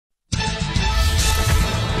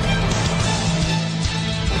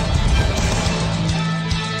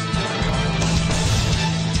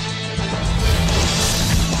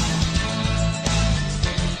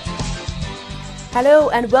Hello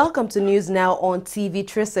and welcome to News Now on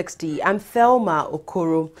TV360. I'm Thelma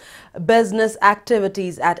Okoro. Business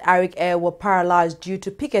activities at Arik Air were paralyzed due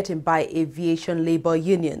to picketing by aviation labor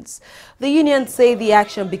unions. The unions say the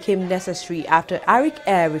action became necessary after Arik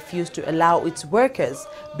Air refused to allow its workers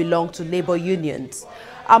belong to labor unions.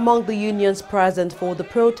 Among the unions present for the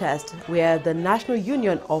protest were the National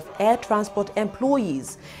Union of Air Transport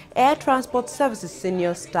Employees, Air Transport Services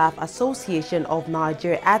Senior Staff Association of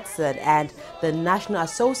Nigeria (ATSED) and the National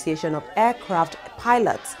Association of Aircraft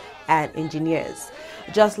Pilots and Engineers.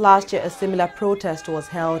 Just last year, a similar protest was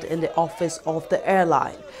held in the office of the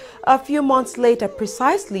airline. A few months later,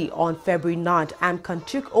 precisely on February 9th, AMCON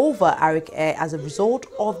took over Arik Air as a result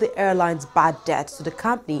of the airline's bad debts to the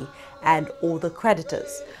company and all the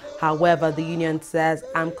creditors. However, the union says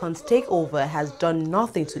AMCON's takeover has done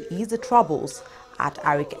nothing to ease the troubles at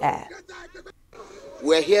Arik Air.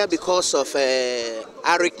 We're here because of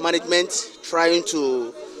Arik management trying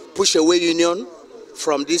to push away union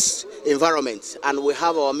from this environment, and we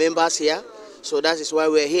have our members here, so that is why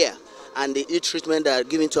we're here, and the treatment that are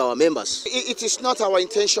given to our members. It is not our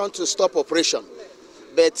intention to stop operation,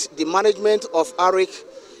 but the management of Arik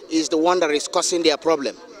is the one that is causing their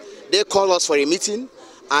problem. They call us for a meeting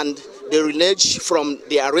and they renege from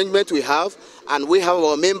the arrangement we have, and we have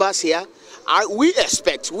our members here. We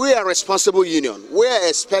are a responsible union. We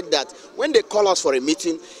expect that when they call us for a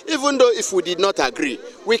meeting, even though if we did not agree,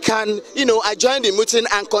 we can, adjourn the meeting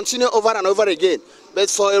and continue over and over again. But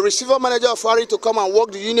for a receiver manager of Arik to come and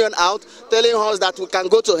walk the union out, telling us that we can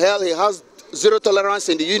go to hell, he has zero tolerance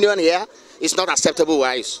in the union here, is not acceptable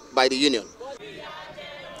by the union.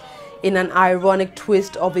 In an ironic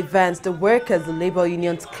twist of events, the workers the labor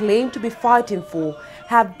unions claim to be fighting for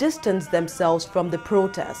have distanced themselves from the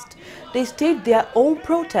protest. They state their own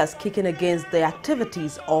protest kicking against the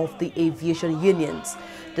activities of the aviation unions.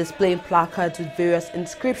 Displaying placards with various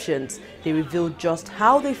inscriptions, they revealed just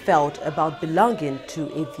how they felt about belonging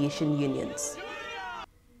to aviation unions.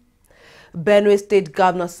 Benue State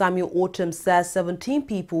Governor Samuel Otom says 17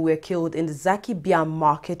 people were killed in the Zaki Biam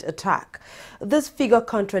market attack. This figure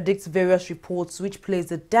contradicts various reports which place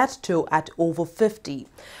the death toll at over 50.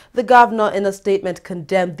 The governor in a statement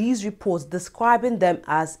condemned these reports, describing them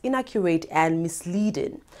as inaccurate and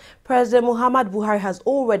misleading. President Muhammad Buhari has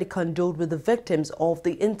already condoled with the victims of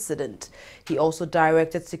the incident. He also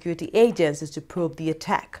directed security agencies to probe the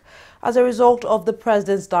attack. As a result of the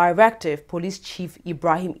president's directive, Police Chief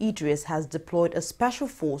Ibrahim Idris has deployed a special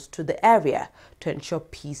force to the area to ensure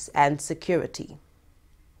peace and security.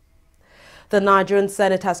 The Nigerian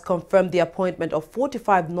Senate has confirmed the appointment of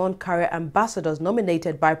 45 non-career ambassadors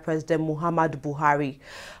nominated by President Muhammad Buhari.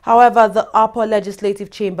 However, the upper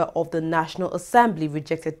legislative chamber of the National Assembly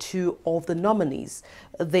rejected 2 of the nominees.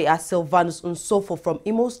 They are Silvanus Unsofo from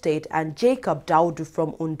Imo State and Jacob Daudu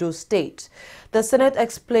from Ondo State. The Senate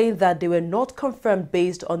explained that they were not confirmed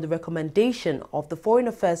based on the recommendation of the Foreign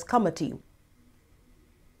Affairs Committee.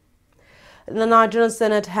 The Nigerian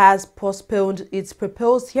Senate has postponed its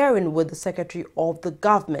proposed hearing with the Secretary of the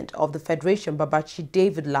Government of the Federation, Babachi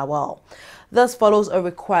David Lawal. This follows a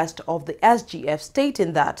request of the SGF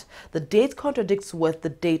stating that the date contradicts with the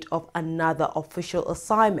date of another official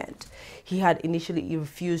assignment. He had initially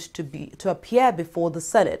refused to appear before the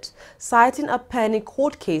Senate, citing a pending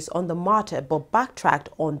court case on the matter, but backtracked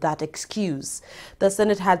on that excuse. The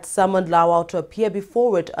Senate had summoned Lawal to appear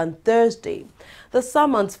before it on Thursday. The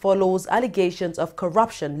summons follows allegations of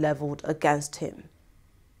corruption leveled against him.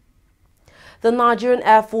 The Nigerian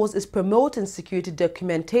Air Force is promoting security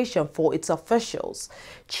documentation for its officials.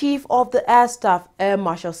 Chief of the Air Staff, Air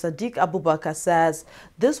Marshal Sadiq Abubakar, says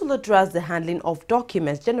this will address the handling of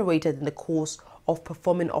documents generated in the course of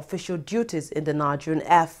performing official duties in the Nigerian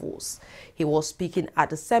Air Force. He was speaking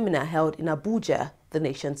at a seminar held in Abuja, the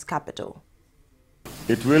nation's capital.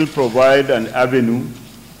 It will provide an avenue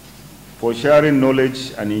for sharing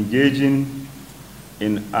knowledge and engaging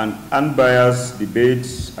in an unbiased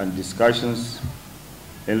debates and discussions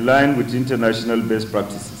in line with international best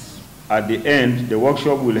practices. At the end, the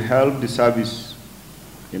workshop will help the service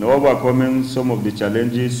in overcoming some of the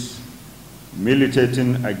challenges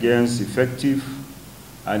militating against effective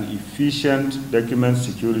and efficient document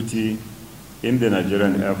security in the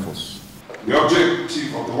Nigerian Air Force. The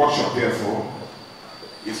objective of the workshop, therefore,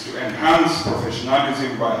 is to enhance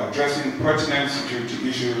professionalism by addressing pertinent security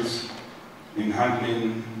issues in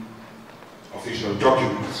handling official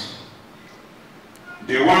documents.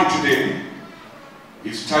 Day 1 today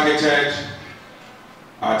is targeted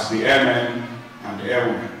at the airmen and the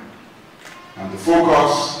airwomen, and the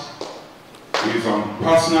focus is on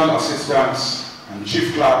personal assistants and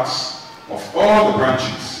chief clerks of all the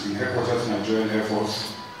branches in headquarters Nigerian Air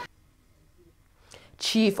Force.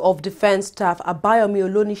 Chief of Defense Staff Abayomi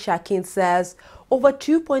Olonishakin says over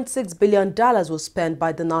 $2.6 billion was spent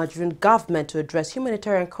by the Nigerian government to address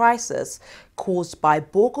humanitarian crisis caused by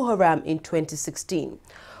Boko Haram in 2016.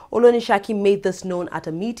 Olonishakin made this known at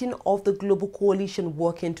a meeting of the Global Coalition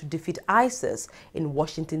working to defeat ISIS in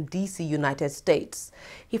Washington, D.C., United States.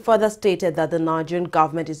 He further stated that the Nigerian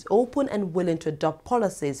government is open and willing to adopt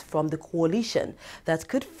policies from the coalition that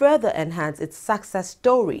could further enhance its success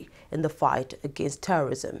story in the fight against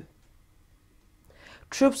terrorism.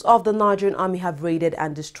 Troops of the Nigerian Army have raided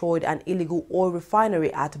and destroyed an illegal oil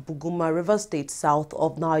refinery at Buguma River State, south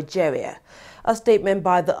of Nigeria. A statement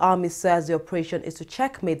by the Army says the operation is to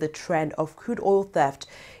checkmate the trend of crude oil theft,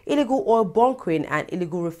 illegal oil bunkering and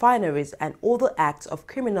illegal refineries and other acts of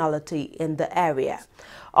criminality in the area.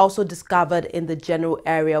 Also discovered in the general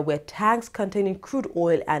area were tanks containing crude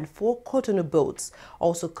oil and 4 Cotonou boats,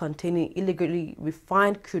 also containing illegally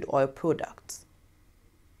refined crude oil products.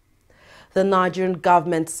 The Nigerian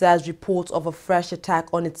government says reports of a fresh attack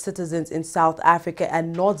on its citizens in South Africa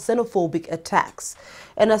and not xenophobic attacks.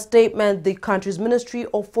 In a statement, the country's Ministry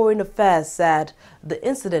of Foreign Affairs said the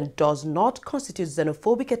incident does not constitute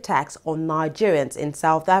xenophobic attacks on Nigerians in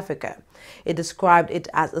South Africa. It described it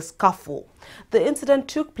as a scuffle. The incident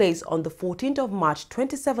took place on the 14th of March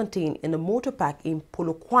 2017 in a motor park in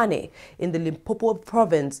Polokwane in the Limpopo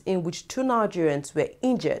province, in which 2 Nigerians were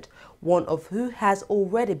injured, one of who has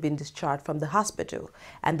already been discharged from the hospital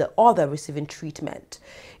and the other receiving treatment.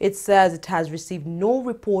 It says it has received no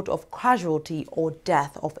report of casualty or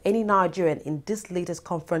death of any Nigerian in this latest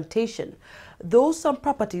confrontation, though some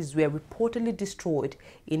properties were reportedly destroyed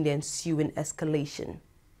in the ensuing escalation.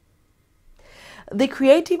 The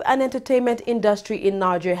creative and entertainment industry in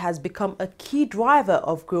Nigeria has become a key driver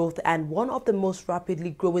of growth and one of the most rapidly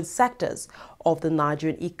growing sectors of the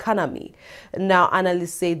Nigerian economy. Now,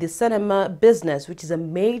 analysts say the cinema business, which is a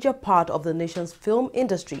major part of the nation's film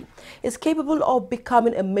industry, is capable of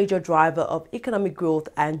becoming a major driver of economic growth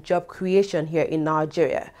and job creation here in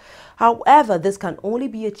Nigeria. However, this can only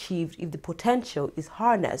be achieved if the potential is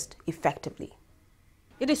harnessed effectively.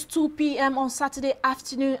 It is 2 p.m. on Saturday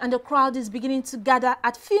afternoon and the crowd is beginning to gather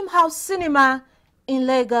at Film House Cinema in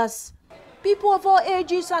Lagos. People of all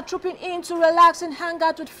ages are trooping in to relax and hang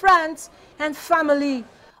out with friends and family.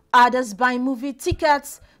 Others buying movie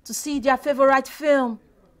tickets to see their favorite film.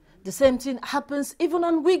 The same thing happens even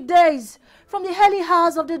on weekdays. From the early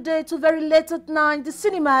hours of the day to very late at night, the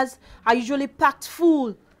cinemas are usually packed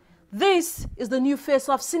full. This is the new face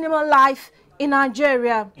of cinema life in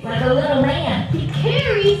Nigeria. Like a little man, he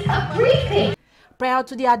carries a briefcase. Prior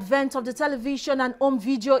to the advent of the television and home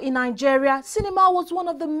video in Nigeria, cinema was one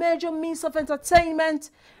of the major means of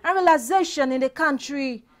entertainment and relaxation in the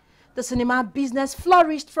country. The cinema business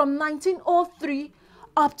flourished from 1903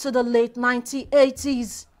 up to the late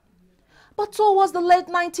 1980s. But towards the late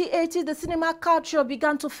 1980s, the cinema culture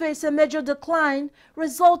began to face a major decline,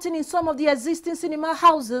 resulting in some of the existing cinema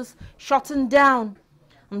houses shutting down.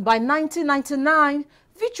 And by 1999,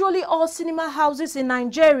 virtually all cinema houses in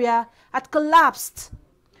Nigeria had collapsed.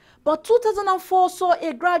 But 2004 saw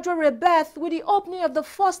a gradual rebirth with the opening of the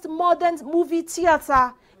first modern movie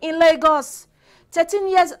theater in Lagos. 13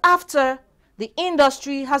 years after, the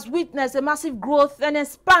industry has witnessed a massive growth and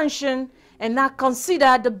expansion and now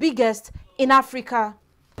considered the biggest in Africa.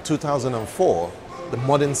 2004, the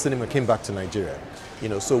modern cinema came back to Nigeria.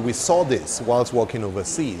 So we saw this whilst working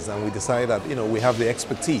overseas, and we decided that, we have the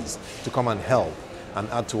expertise to come and help and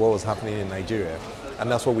add to what was happening in Nigeria. And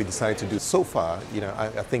that's what we decided to do. So far, I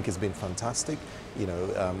think it's been fantastic.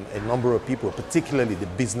 A number of people, particularly the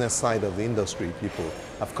business side of the industry people,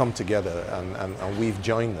 have come together and we've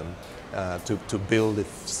joined them to build the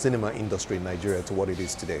cinema industry in Nigeria to what it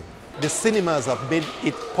is today. The cinemas have made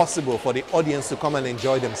it possible for the audience to come and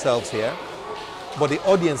enjoy themselves here. But the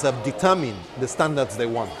audience have determined the standards they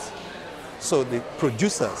want. So the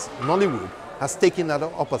producers, Nollywood, has taken that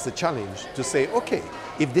up as a challenge to say, okay,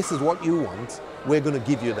 if this is what you want, we're going to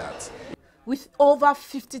give you that. With over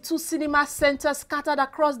 52 cinema centers scattered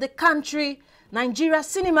across the country, Nigeria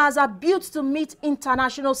cinemas are built to meet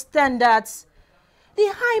international standards.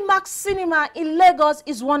 The IMAX cinema in Lagos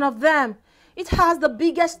is one of them. It has the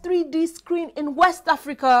biggest 3D screen in West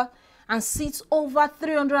Africa and seats over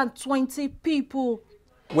 320 people.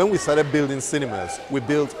 When we started building cinemas, we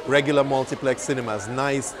built regular multiplex cinemas,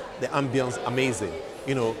 nice, the ambience amazing.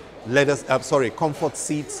 Comfort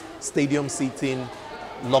seats, stadium seating,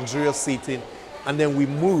 luxurious seating, and then we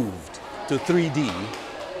moved to 3D.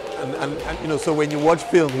 And so when you watch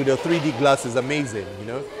film with a 3D glass is amazing,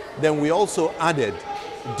 Then we also added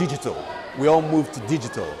digital. we all moved to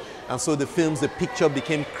digital. And so the films, the picture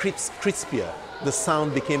became crispier, the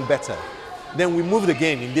sound became better. Then we moved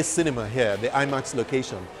again in this cinema here, the IMAX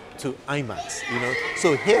location, to IMAX, you know.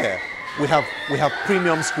 So here we have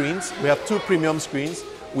premium screens. We have 2 premium screens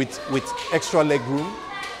with extra leg room.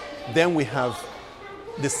 Then we have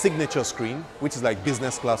the signature screen, which is like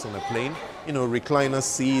business class on a plane. You know, recliner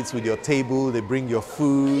seats with your table, they bring your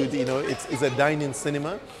food, you know, it's a dining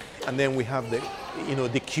cinema. And then we have the, you know,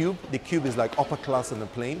 the cube. The cube is like upper class on a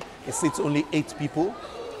plane. It seats only 8 people,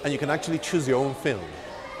 and you can actually choose your own film.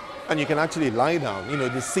 And you can actually lie down. You know,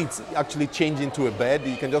 the seats actually change into a bed.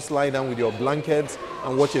 You can just lie down with your blankets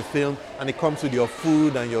and watch a film, and it comes with your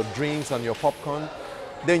food and your drinks and your popcorn.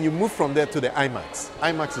 Then you move from there to the IMAX.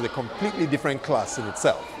 IMAX is a completely different class in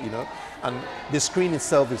itself, you know, and the screen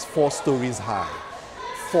itself is 4 stories high.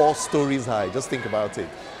 4 stories high, just think about it.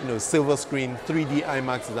 You know, silver screen, 3D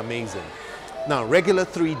IMAX is amazing. Now, regular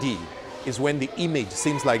 3D is when the image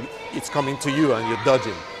seems like it's coming to you and you're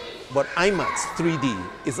dodging. But IMAX 3D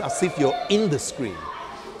is as if you're in the screen.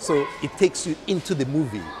 So it takes you into the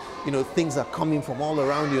movie. You know, things are coming from all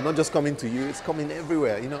around you, not just coming to you, it's coming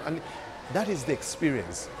everywhere, you know, and that is the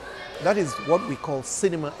experience. That is what we call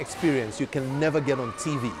cinema experience you can never get on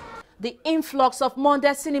TV. The influx of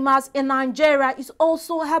modern cinemas in Nigeria is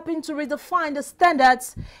also helping to redefine the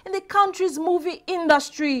standards in the country's movie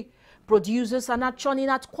industry. Producers are now churning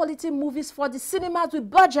out quality movies for the cinemas with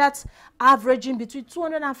budgets averaging between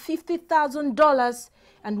 $250,000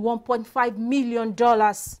 and $1.5 million.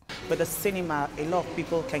 With the cinema, a lot of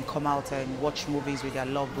people can come out and watch movies with their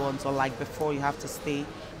loved ones, or like before, you have to stay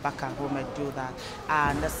back at home and do that.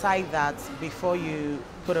 And aside that, before you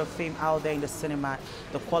put a film out there in the cinema,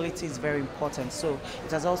 the quality is very important. So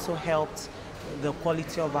it has also helped the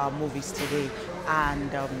quality of our movies today.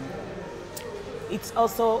 And it's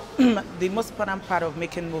also the most important part of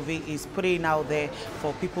making a movie is putting it out there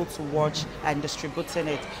for people to watch and distributing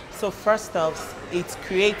it. So first off, it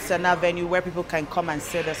creates an avenue where people can come and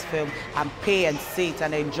see this film and pay and see it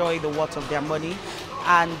and enjoy the worth of their money.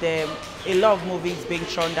 And a lot of movies being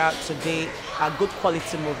churned out today are good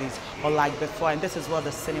quality movies, unlike before. And this is what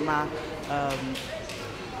the cinema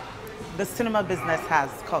business has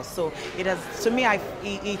caused. So it has, to me, it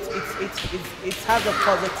has a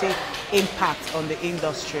positive impact on the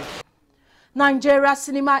industry. Nigeria's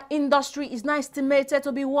cinema industry is now estimated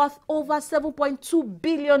to be worth over $7.2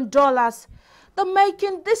 billion. The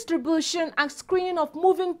making, distribution, and screening of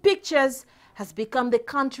moving pictures has become the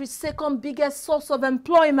country's second biggest source of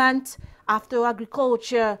employment after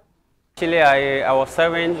agriculture. Actually, I was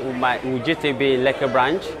serving with GTB in Lekki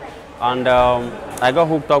branch, and I got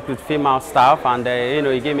hooked up with female staff, and you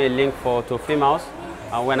know, he gave me a link to females.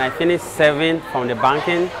 And when I finished serving from the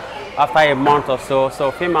banking, after a month or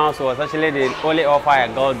so females was actually the only offer I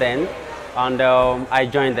got then, and I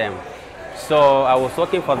joined them. So I was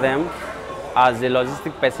working for them as a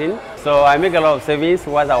logistic person. So I make a lot of savings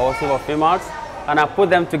while I was working for females, and I put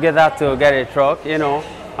them together to get a truck, you know.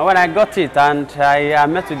 And when I got it, and I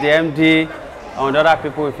met with the MD and other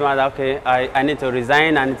people with females, okay, I need to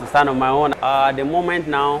resign, I need to stand on my own. At the moment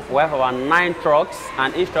now, we have about 9 trucks,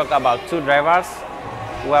 and each truck about 2 drivers.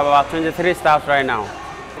 We have about 23 staff right now.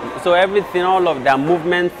 So everything, all of their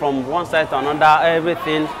movement from one side to another,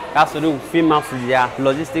 everything has to do with females, their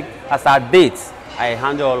logistics. As our dates, I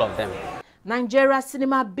handle all of them. Nigeria's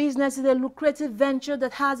cinema business is a lucrative venture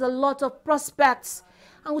that has a lot of prospects.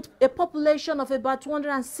 And with a population of about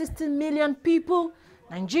 260 million people,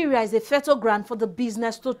 Nigeria is a fertile ground for the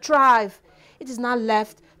business to thrive. It is now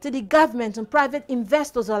left to the government and private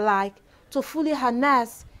investors alike to fully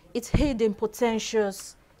harness its hidden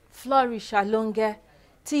potentials. Flourish Alonge,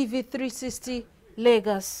 TV360,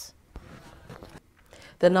 Lagos.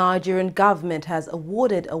 The Nigerian government has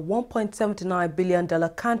awarded a $1.79 billion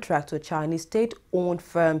contract to a Chinese state-owned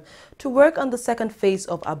firm to work on the second phase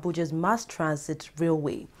of Abuja's mass transit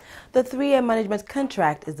railway. The 3-year management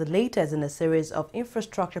contract is the latest in a series of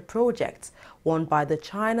infrastructure projects won by the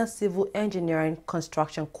China Civil Engineering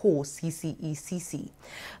Construction Corps, CCECC.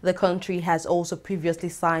 The country has also previously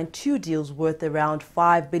signed 2 deals worth around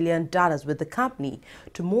 $5 billion with the company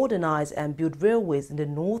to modernize and build railways in the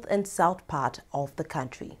north and south part of the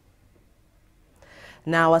country.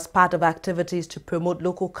 Now, as part of activities to promote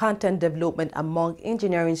local content development among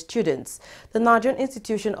engineering students, the Nigerian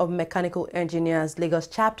Institution of Mechanical Engineers Lagos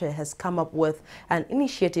chapter has come up with an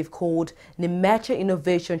initiative called Nimecha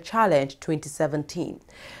Innovation Challenge 2017.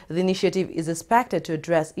 The initiative is expected to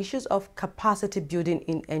address issues of capacity building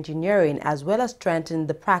in engineering as well as strengthen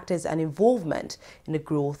the practice and involvement in the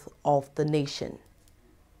growth of the nation.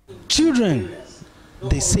 Children,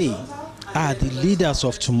 they say, are the leaders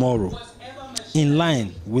of tomorrow. In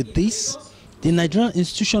line with this, the Nigerian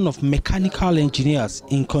Institution of Mechanical Engineers,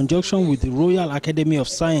 in conjunction with the Royal Academy of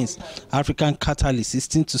Science African Catalyst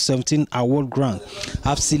 16 to 17 Award Grant,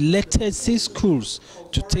 have selected 6 schools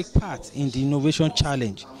to take part in the Innovation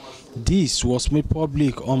Challenge. This was made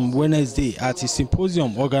public on Wednesday at a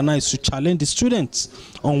symposium organized to challenge the students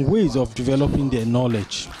on ways of developing their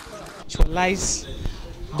knowledge. Actualize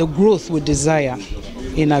the growth we desire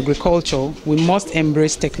in agriculture, we must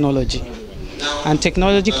embrace technology. And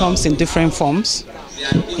technology comes in different forms.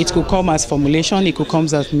 It could come as formulation, it could come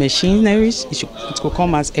as machineries, it could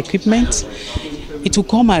come as equipment, it could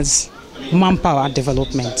come as manpower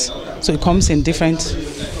development. So it comes in different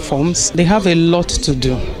forms. They have a lot to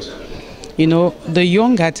do. You know, the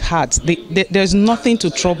young at heart, there's nothing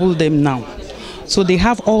to trouble them now. So they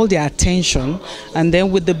have all their attention, and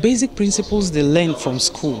then with the basic principles they learn from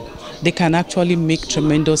school, they can actually make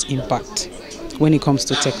tremendous impact when it comes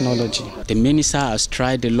to technology. The minister has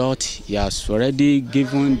tried a lot. He has already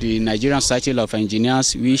given the Nigerian Society of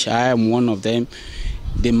Engineers, which I am one of them,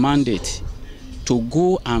 the mandate to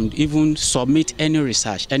go and even submit any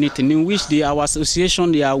research, anything in which our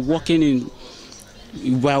association, we are working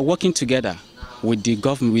together with the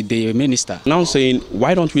government, with the minister. Now saying,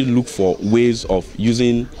 why don't we look for ways of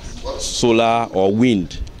using solar or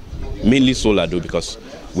wind, mainly solar though, because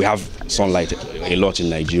we have sunlight a lot in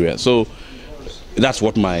Nigeria. So that's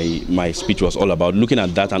what my speech was all about, looking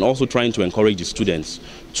at that and also trying to encourage the students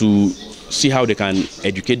to see how they can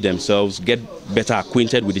educate themselves, get better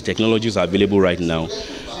acquainted with the technologies available right now.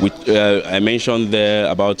 I mentioned there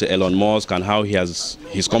about Elon Musk and how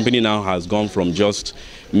his company now has gone from just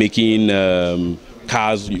making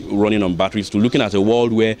cars running on batteries to looking at a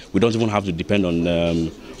world where we don't even have to depend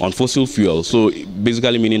on fossil fuel. So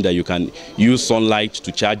basically meaning that you can use sunlight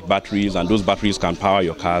to charge batteries, and those batteries can power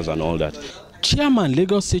your cars and all that. Chairman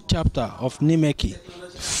Lagos State Chapter of NIMEKI,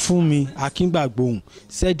 Fumi Akingbagbohun,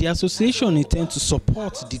 said the association intends to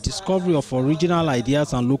support the discovery of original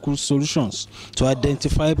ideas and local solutions to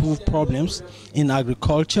identifiable problems in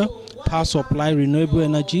agriculture, power supply, renewable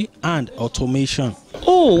energy, and automation.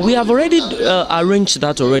 Oh, we have already arranged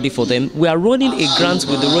that already for them. We are running a grant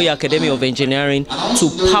with the Royal Academy of Engineering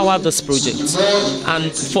to power this project.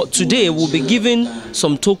 And for today, we'll be giving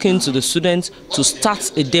some tokens to the students to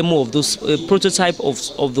start a demo of those prototype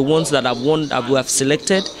of the ones that have won, that we have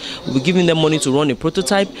selected. We'll be giving them money to run a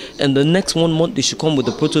prototype, and the next 1 month they should come with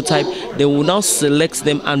the prototype. They will now select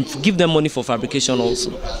them and give them money for fabrication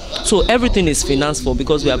also. So everything is financed for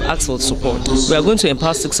because we have asked for support. We are going to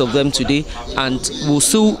empower 6 of them today, and we'll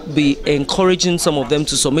still be encouraging some of them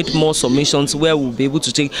to submit more submissions where we'll be able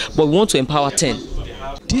to take, but we want to empower 10.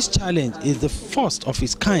 This challenge is the first of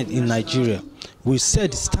its kind in Nigeria. We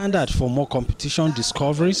set the standard for more competition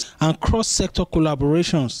discoveries and cross-sector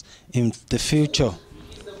collaborations in the future.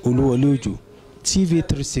 Oluwoluju,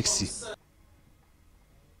 TV360.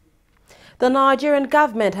 The Nigerian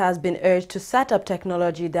government has been urged to set up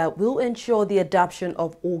technology that will ensure the adoption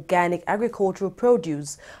of organic agricultural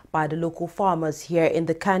produce by the local farmers here in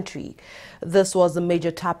the country. This was a major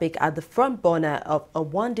topic at the front burner of a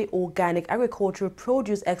one-day organic agricultural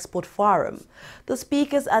produce export forum. The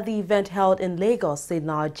speakers at the event held in Lagos said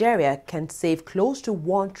Nigeria can save close to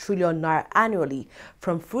 1 trillion naira annually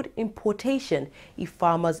from food importation if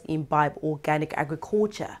farmers imbibe organic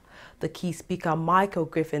agriculture. The key speaker, Michael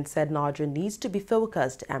Griffin, said Nigeria needs to be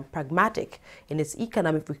focused and pragmatic in its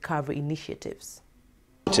economic recovery initiatives.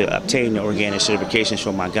 To obtain the organic certifications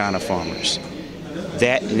from my Ghana farmers,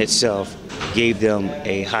 that in itself gave them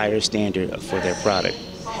a higher standard for their product.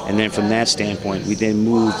 And then from that standpoint, we then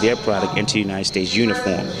moved their product into the United States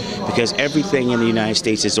uniform, because everything in the United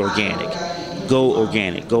States is organic. Go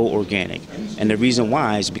organic, go organic. And the reason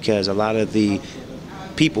why is because a lot of the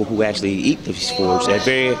people who actually eat these foods are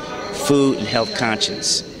very food and health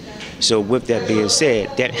conscious. So with that being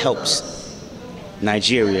said, that helps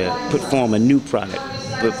Nigeria put form a new product,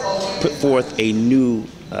 but put forth a new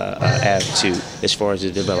attitude as far as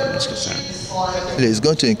the development is concerned. It's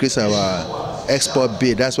going to increase our export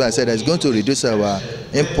bid. That's why I said it's going to reduce our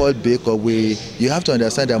import bid, because you have to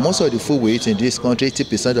understand that most of the food we eat in this country,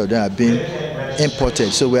 80% of them are being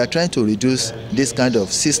imported. So we are trying to reduce this kind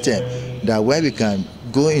of system, that where we can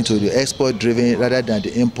go into the export driven rather than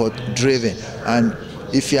the import driven. And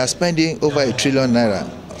if you are spending over 1 trillion naira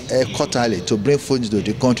quarterly to bring food into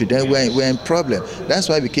the country, then we're in problem. That's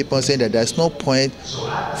why we keep on saying that there's no point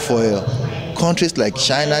for countries like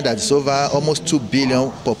China, that's over almost 2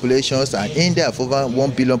 billion populations, and India of over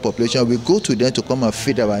 1 billion population. We go to them to come and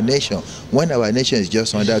feed our nation when our nation is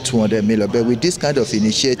just under 200 million. But with this kind of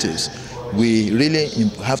initiatives, we really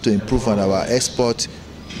have to improve on our export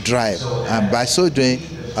drive, and by so doing,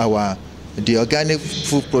 the organic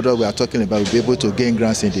food product we are talking about will be able to gain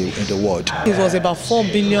grants in the world. It was about $4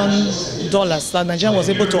 billion that Nigeria was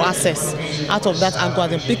able to access out of that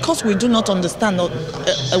algorithm because we do not understand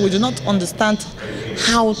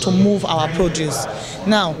how to move our produce.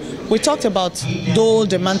 Now, we talked about Dole,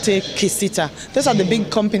 Demante, Kisita. Those are the big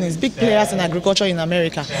companies, big players in agriculture in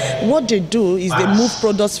America. What they do is they move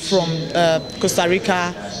products from Costa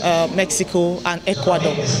Rica, Mexico, and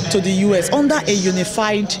Ecuador to the US under a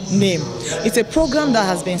unified name. It's a program that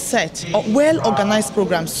has been set, a well-organized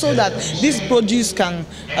program, so that this produce can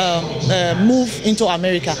move into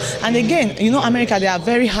America. And again, you know, America, they are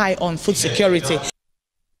very high on food security.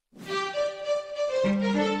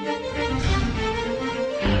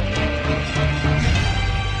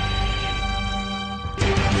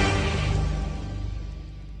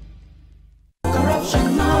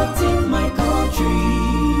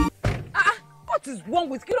 What is wrong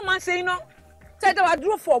with you? Man saying no. Said I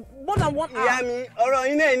drew for more than 1 hour. Yeah, me. Ọ̀rọ̀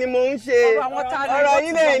yín náà ni mò ń ṣe. Ọ̀rọ̀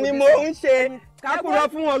yín náà ni mò ń ṣe. Ká kúrò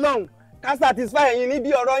fún Ọlọ́run. Ká satisfy yín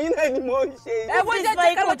níbi ọ̀rọ̀ yín náà ni mò ń ṣe. Ẹ wo jẹ́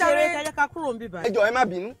ká lọ jàre ká kúrò nbi báyìí. Ẹ jọ̀ọ́ ẹ má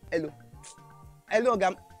bínú. Hello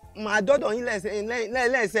ọ̀gá. Màá dọ́dọ̀ yín lẹ́sẹ̀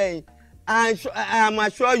yín. I am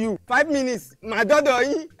assure you 5 minutes. Màá dọ́dọ̀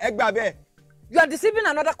yín ẹ gbà bẹ́ẹ̀. You are deceiving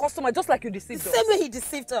another customer just like you deceived us. The same way he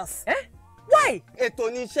deceived us. Eh? Why? Ètò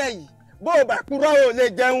ni iṣẹ́ yìí. Bó bá kúrò ó lè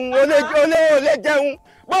jẹun, ó lè jẹun.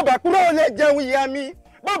 Bó bá kúrò ó lè jẹun ìyá mi.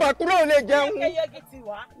 Bó bá kúrò ó lè jẹun.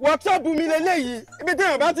 Workshop mi lélẹ́yìí. Ibi tí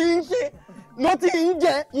èèyàn bá ti ń ṣe ló ti ń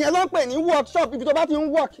jẹ. Ìyẹn ló ń pè ní workshop. Ibi tó bá ti ń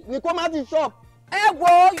work ni kó má ti shop.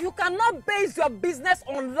 You cannot base your business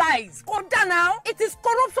on lies. Koda now, it is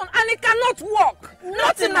corruption and it cannot work.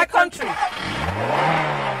 Not in my country.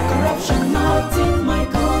 Corruption not in my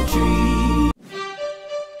country.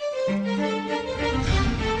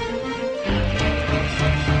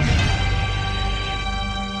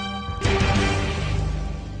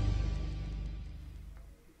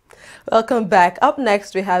 Welcome back. Up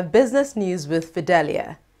next, we have business news with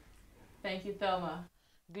Fidelia. Thank you, Thelma.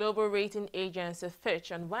 Global rating agency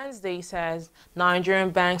Fitch on Wednesday says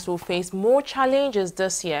Nigerian banks will face more challenges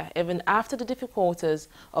this year, even after the difficulties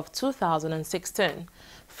of 2016.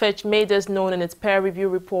 Fitch made this known in its peer review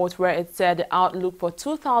report, where it said the outlook for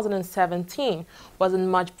 2017 wasn't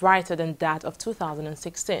much brighter than that of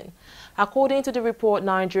 2016. According to the report,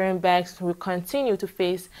 Nigerian banks will continue to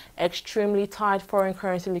face extremely tight foreign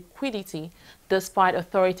currency liquidity, despite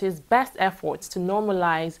authorities' best efforts to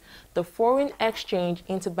normalize the foreign exchange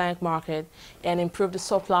interbank market and improve the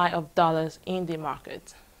supply of dollars in the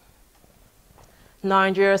market.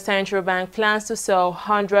 Nigeria's central bank plans to sell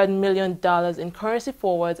 $100 million in currency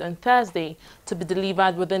forwards on Thursday to be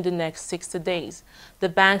delivered within the next 60 days. The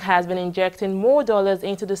bank has been injecting more dollars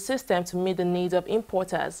into the system to meet the needs of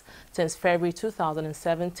importers since February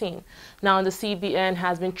 2017. Now, the CBN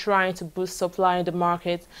has been trying to boost supply in the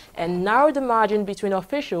market and narrow the margin between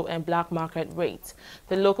official and black market rates.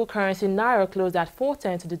 The local currency Naira closed at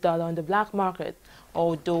 4.10 to the dollar on the black market,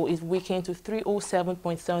 although it weakened to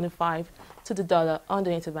 307.75 to the dollar on the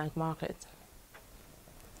interbank market.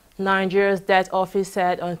 Nigeria's debt office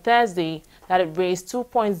said on Thursday that it raised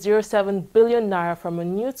 2.07 billion naira from a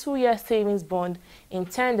new 2-year savings bond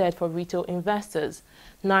intended for retail investors.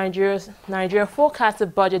 Nigeria forecasts a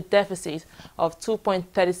budget deficit of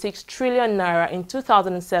 2.36 trillion naira in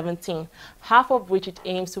 2017, half of which it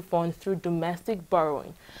aims to fund through domestic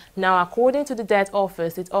borrowing. Now, according to the debt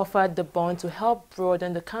office, it offered the bond to help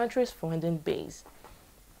broaden the country's funding base.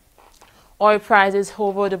 Oil prices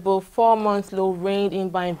hovered above 4-month low, reined in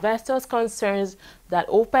by investors' concerns that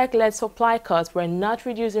OPEC-led supply cuts were not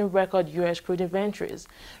reducing record U.S. crude inventories.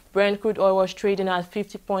 Brent crude oil was trading at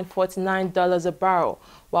 $50.49 a barrel,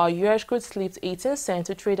 while U.S. crude slipped 18 cents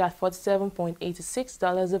to trade at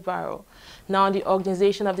 $47.86 a barrel. Now, the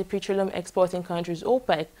Organization of the Petroleum Exporting Countries,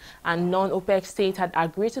 OPEC, and non-OPEC states had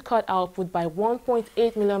agreed to cut output by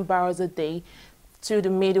 1.8 million barrels a day to the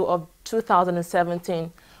middle of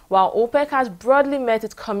 2017. While OPEC has broadly met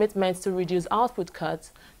its commitments to reduce output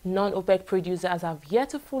cuts, non-OPEC producers have yet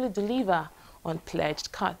to fully deliver on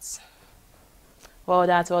pledged cuts. Well,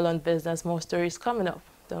 that's all on business. More stories coming up.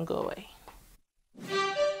 Don't go away.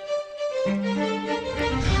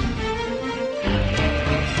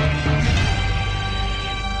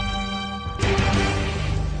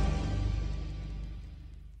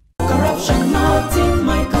 Corruption not in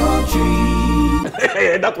my country.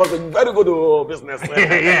 That was a very good business.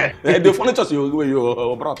 Yeah. The furniture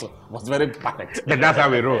you brought was very perfect. That's how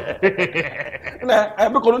we roll.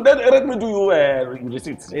 Let me do you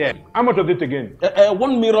receipts. Yeah. How much was it again?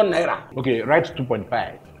 1 million naira. Okay, write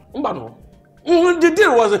 2.5. Mbano. The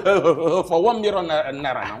deal was for 1 million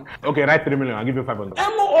naira now. Okay, write 3 million. I'll give you 500.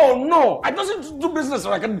 Oh no, I don't do business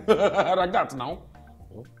like that now.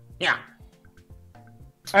 Yeah.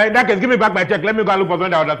 Hey, that can give me back my check. Let me go and look for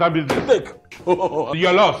someone that understand business. Take.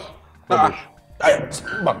 Your loss.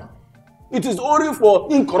 It is only for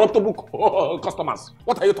incorruptible customers.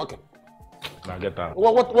 What are you talking? Now get out.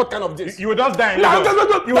 What kind of this? You will just die. No,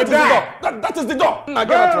 you will die. That is the door. Now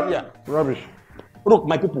get out from here. Rubbish. Look,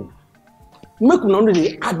 my people, make una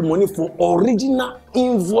only add money for original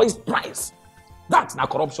invoice price. That's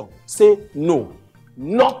not corruption. Say no,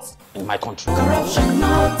 not in my country. Corruption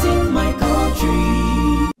not in my country.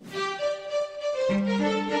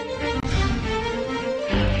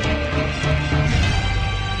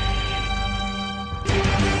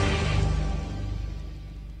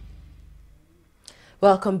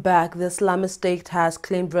 Welcome back. The Islamic State has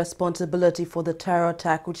claimed responsibility for the terror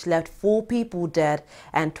attack which left 4 people dead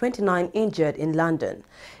and 29 injured in London.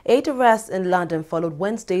 8 arrests in London followed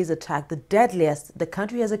Wednesday's attack, the deadliest the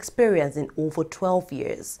country has experienced in over 12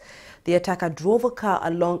 years. The attacker drove a car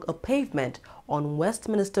along a pavement on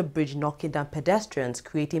Westminster Bridge, knocking down pedestrians,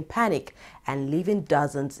 creating panic and leaving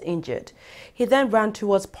dozens injured. He then ran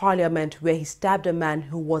towards Parliament where he stabbed a man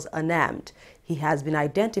who was unarmed. He has been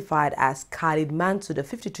identified as Khalid Mansur, the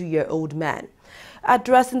 52-year-old man.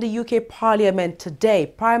 Addressing the UK Parliament today,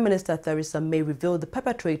 Prime Minister Theresa May revealed the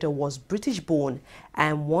perpetrator was British-born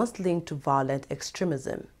and once linked to violent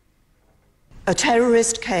extremism. A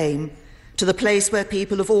terrorist came to the place where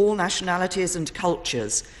people of all nationalities and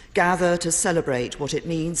cultures gather to celebrate what it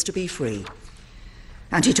means to be free.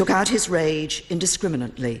 And he took out his rage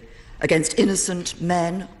indiscriminately against innocent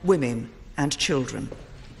men, women, and children.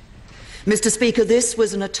 Mr. Speaker, this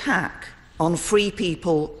was an attack on free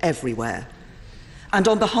people everywhere. And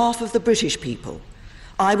on behalf of the British people,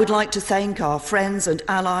 I would like to thank our friends and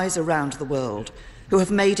allies around the world who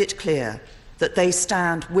have made it clear that they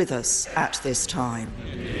stand with us at this time.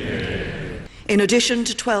 In addition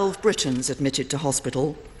to 12 Britons admitted to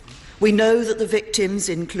hospital, we know that the victims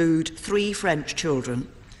include 3 French children,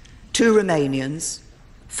 2 Romanians,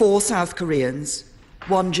 4 South Koreans,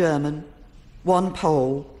 1 German, 1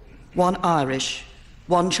 Pole, 1 Irish,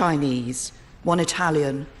 1 Chinese, 1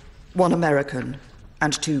 Italian, 1 American,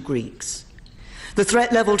 and 2 Greeks. The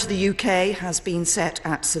threat level to the UK has been set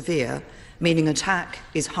at severe, meaning attack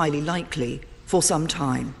is highly likely for some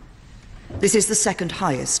time. This is the second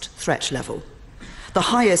highest threat level. The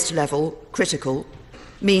highest level, critical,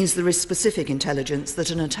 means there is specific intelligence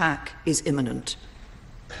that an attack is imminent.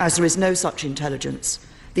 As there is no such intelligence,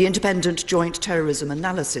 the Independent Joint Terrorism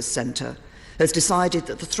Analysis Centre has decided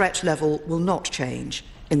that the threat level will not change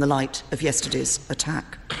in the light of yesterday's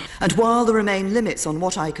attack. And while there remain limits on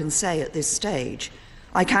what I can say at this stage,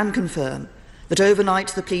 I can confirm that overnight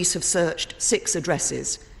the police have searched 6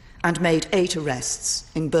 addresses and made 8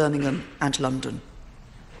 arrests in Birmingham and London.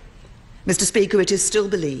 Mr. Speaker, it is still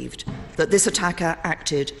believed that this attacker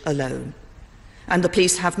acted alone, and the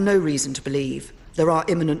police have no reason to believe there are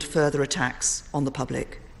imminent further attacks on the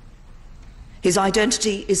public. His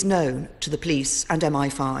identity is known to the police and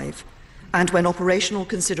MI5, and when operational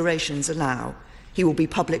considerations allow, he will be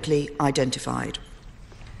publicly identified.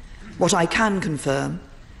 What I can confirm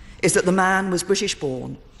is that the man was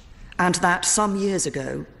British-born, and that some years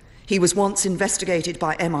ago he was once investigated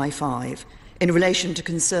by MI5 in relation to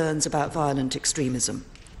concerns about violent extremism.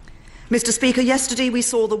 Mr. Speaker, yesterday we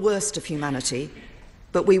saw the worst of humanity,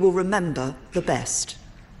 but we will remember the best.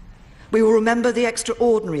 We will remember the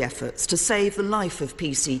extraordinary efforts to save the life of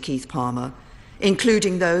PC Keith Palmer,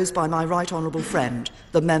 including those by my right honourable friend,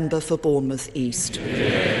 the member for Bournemouth East.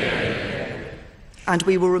 And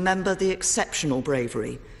we will remember the exceptional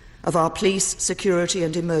bravery of our police, security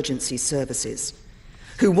and emergency services,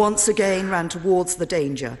 who once again ran towards the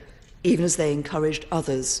danger, even as they encouraged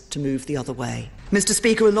others to move the other way. Mr.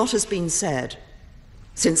 Speaker, a lot has been said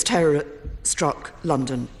since terror struck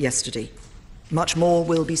London yesterday. Much more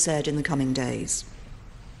will be said in the coming days.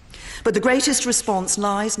 But the greatest response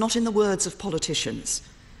lies not in the words of politicians,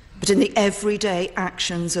 but in the everyday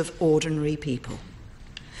actions of ordinary people.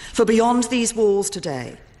 For beyond these walls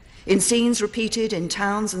today, in scenes repeated in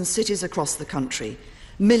towns and cities across the country,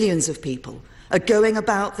 millions of people are going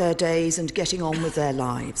about their days and getting on with their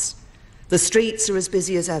lives. The streets are as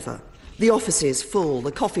busy as ever, the offices full,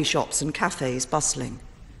 the coffee shops and cafes bustling.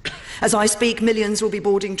 As I speak, millions will be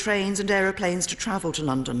boarding trains and aeroplanes to travel to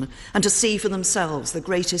London and to see for themselves the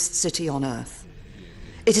greatest city on earth.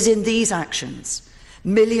 It is in these actions,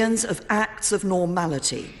 millions of acts of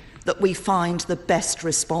normality, that we find the best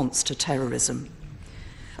response to terrorism.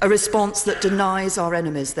 A response that denies our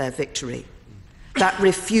enemies their victory, that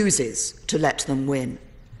refuses to let them win,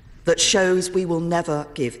 that shows we will never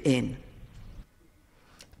give in.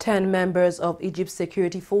 10 members of Egypt's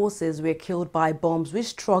security forces were killed by bombs which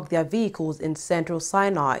struck their vehicles in central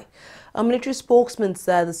Sinai. A military spokesman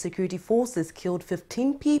said the security forces killed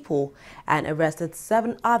 15 people and arrested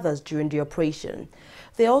 7 others during the operation.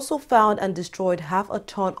 They also found and destroyed half a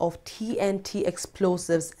ton of TNT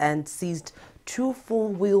explosives and seized 2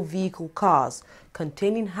 full-wheel vehicle cars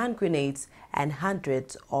containing hand grenades and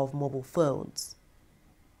hundreds of mobile phones.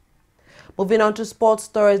 Moving on to sports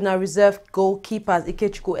stories now, reserve goalkeepers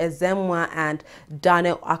Ikechukwu Ezemwa and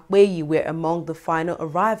Daniel Akpeyi were among the final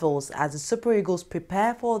arrivals as the Super Eagles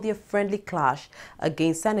prepare for their friendly clash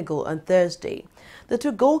against Senegal on Thursday. The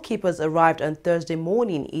 2 goalkeepers arrived on Thursday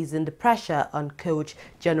morning, easing the pressure on coach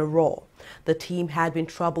General. The team had been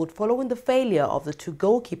troubled following the failure of the 2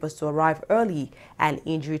 goalkeepers to arrive early and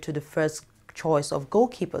injury to the first choice of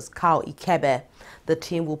goalkeepers, Kao Ikebe. The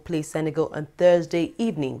team will play Senegal on Thursday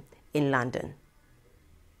evening in London.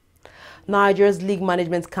 Nigeria's league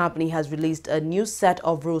management company has released a new set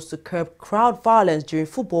of rules to curb crowd violence during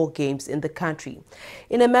football games in the country.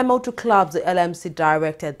 In a memo to clubs, the LMC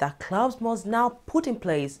directed that clubs must now put in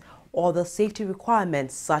place other safety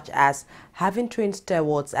requirements such as having trained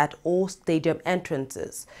stewards at all stadium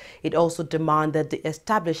entrances. It also demanded the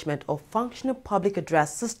establishment of functional public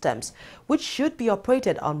address systems which should be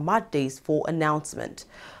operated on match days for announcement.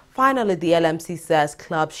 Finally, the LMC says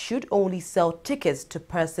clubs should only sell tickets to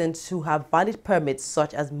persons who have valid permits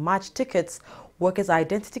such as match tickets, workers'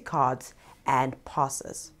 identity cards, and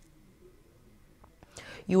passes.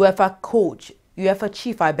 UEFA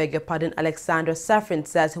chief, Alexander Safrin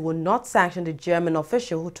says he will not sanction the German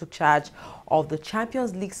official who took charge of the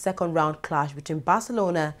Champions League second-round clash between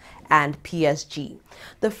Barcelona and PSG.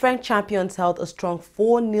 The French champions held a strong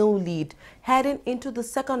 4-0 lead heading into the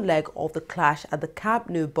second leg of the clash at the Camp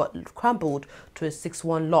Nou but crumbled to a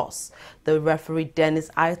 6-1 loss. The referee Dennis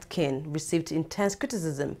Aitken received intense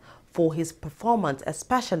criticism for his performance,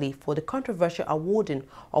 especially for the controversial awarding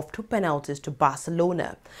of 2 penalties to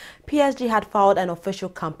Barcelona. PSG had filed an official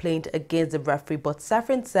complaint against the referee, but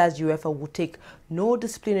Safrin says UEFA will take no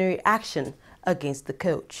disciplinary action against the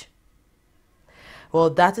coach. Well,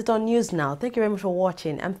 that's it on news now. Thank you very much for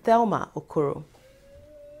watching. I'm Thelma Okoro.